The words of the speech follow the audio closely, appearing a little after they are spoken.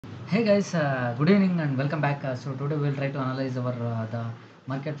Hey guys, good evening and welcome back. So today we'll try to analyze our the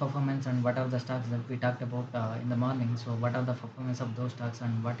market performance and what are the stocks that we talked about in the morning. So what are the performance of those stocks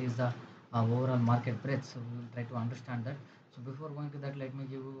and what is the overall market breadth. So we will try to understand that. So before going to that, let me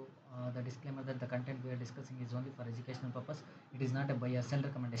give you the disclaimer that the content we are discussing is only for educational purpose. It is not a buy or sell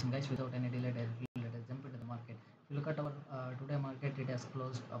recommendation, guys. Without any delay, directly let us jump into the market. If you look at our today market, it has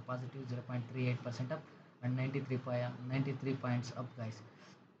closed a positive 0.38% up and 93 points up, guys.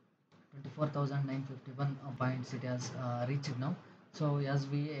 24,951 points it has reached now. So as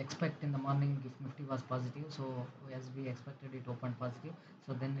we expect in the morning, if Nifty was positive, so as we expected, it opened positive.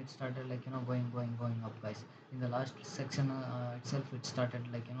 So then it started going up, guys. In the last section itself, it started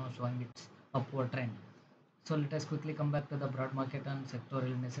showing its upward trend. So let us quickly come back to the broad market and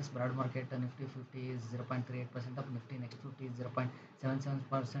sectoral indices. Broad market Nifty 50 is 0.38% up, Nifty next 50 is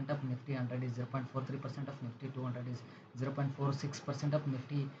 0.77% up, Nifty 100 is 0.43% up, Nifty 200 is 0.46% up,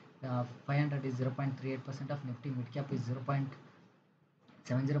 Nifty 500 is 0.38% up, Nifty mid cap is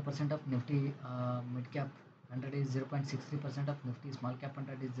 0.70% up, Nifty mid cap 100 is 0.63% up, Nifty small cap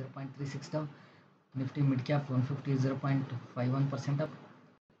 100 is 0.36 down, Nifty mid cap 150 is 0.51% up,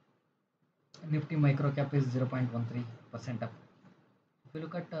 Nifty micro cap is 0.13% up. If you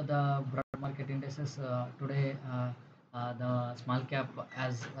look at the broad market indices today, the small cap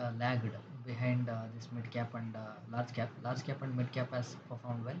has lagged behind this mid cap and large cap. Large cap and mid cap has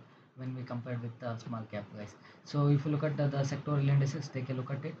performed well when we compared with the small cap, guys. So if you look at the sectoral indices, take a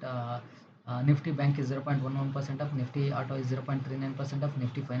look at it. Nifty Bank is 0.11% up, Nifty Auto is 0.39% up,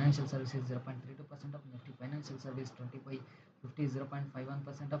 Nifty Financial Services 0.32% up, Nifty Financial Service 50 is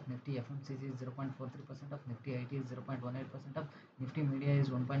 0.51% up, Nifty FMCG is 0.43% up, Nifty IT is 0.18% up, Nifty Media is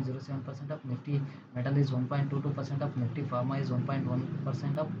 1.07% up, Nifty Metal is 1.22% up, Nifty Pharma is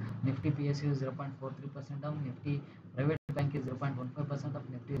 1.1% up, Nifty PSU is 0.43% up, Nifty Private Bank is 0.15% up,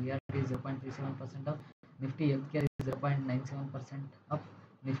 Nifty Realty is 0.37% up, Nifty Healthcare is 0.97% up,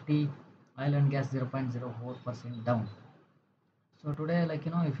 Nifty Oil and Gas 0.04% down. So today,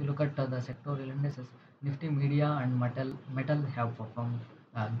 if you look at the sectoral indices, Nifty Media and Metal have performed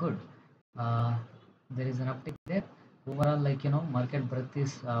good. Uh, there is an uptick there. Overall, market breadth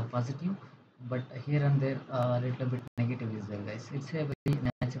is positive, but here and there, a little bit negative is there, guys. It's a very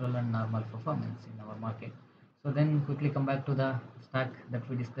natural and normal performance in our market. So then quickly come back to the stock that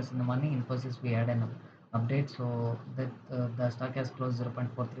we discussed in the morning. Infosys, we had an update, so that the stock has closed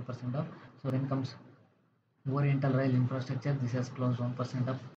 0.43% up. So then comes Oriental Rail Infrastructure, this has closed 1%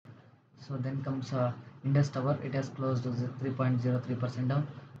 up. So then comes Indus Tower, it has closed 3.03% down.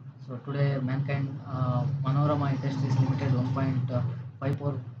 So today Mankind Manorama Industries Limited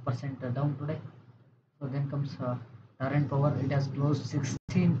 1.54% down today. So then comes Torrent Power, it has closed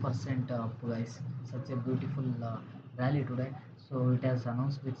 16% up, guys. Such a beautiful rally today. So it has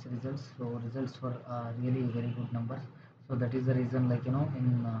announced its results. So results were really very good numbers. So that is the reason,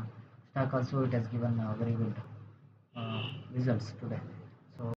 in stock also it has given very good results today.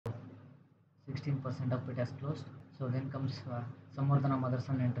 So 16% up it has closed. So then comes Samvardhana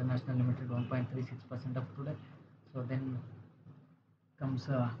Motherson International Limited 1.36% up today. So then comes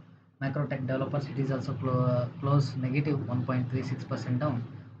Macrotech Developers, it is also close negative 1.36% down.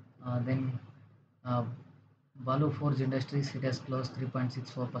 Then uh, Balu Forge Industries, it has closed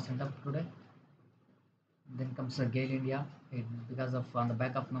 3.64% up today. Then comes GAIL India, because of on the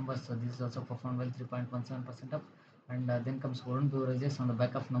back of numbers, so this is also performed well, 3.17% up. And then comes Varun Beverages on the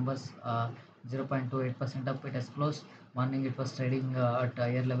back of numbers, 0.28% up. It has closed. Morning it was trading at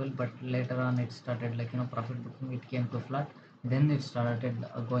higher level, but later on it started profit booking. It came to flat. Then it started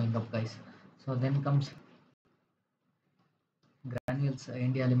going up, guys. So then comes Granules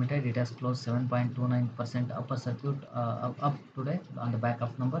India Limited. It has closed 7.29% upper circuit up today on the back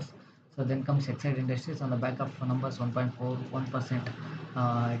of numbers. So then comes Exide Industries on the back of numbers, 1.41%.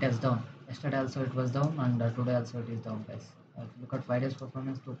 It has down. Yesterday also it was down, and today also it is down, guys. If you look at 5 days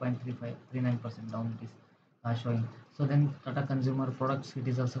performance, 2.39% down it is showing. So then Tata Consumer Products, it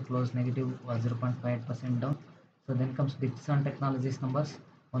is also closed negative 0.58% down. So then comes Dixon Technologies numbers,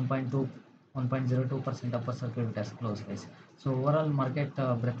 1.02% upper circuit it has closed, guys. So overall market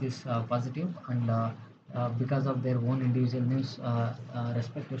breadth is positive, and because of their own individual news,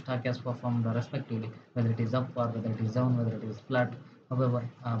 respective stock has performed respectively, whether it is up or whether it is down, whether it is flat. However,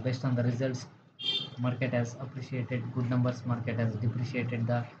 based on the results, market has appreciated good numbers, market has depreciated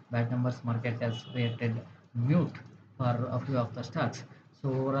the bad numbers, market has created mute for a few of the stocks. So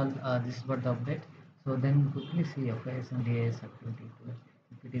overall, this is what the update. So then quickly see FIS and DIS activity today.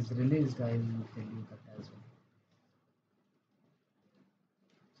 If it is released, I will tell you that as well.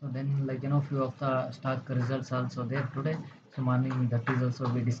 So then few of the stock results also there today. So morning that is also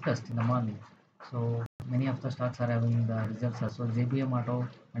we discussed in the morning. So many of the stocks are having the results. So JBM Auto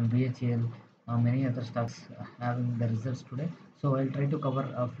and BHL, many other stocks having the results today. So I'll try to cover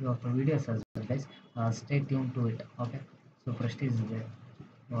a few of the videos as well, guys. Stay tuned to it. Okay. So Prestige is there.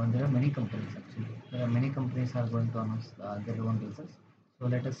 There are many companies actually. There are many companies are going to announce their own results. So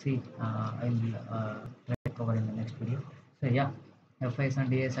let us see. I'll try to cover in the next video. So yeah, FIS and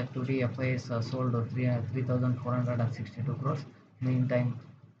DIS activity. FIS sold 3,462 crores. Meantime,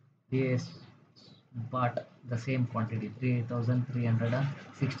 DIS bought the same quantity,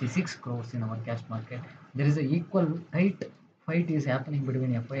 3,366 crores in our cash market. There is a equal fight is happening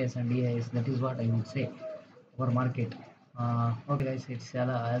between FIS and DIS. That is what I would say. Our market. Okay, guys, it's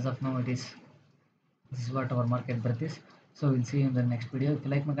as of now it is. This is what our market breadth is. So we'll see you in the next video. If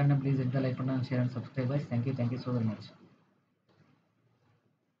you like my content, please hit the like button, share and subscribe, guys. Thank you so very much.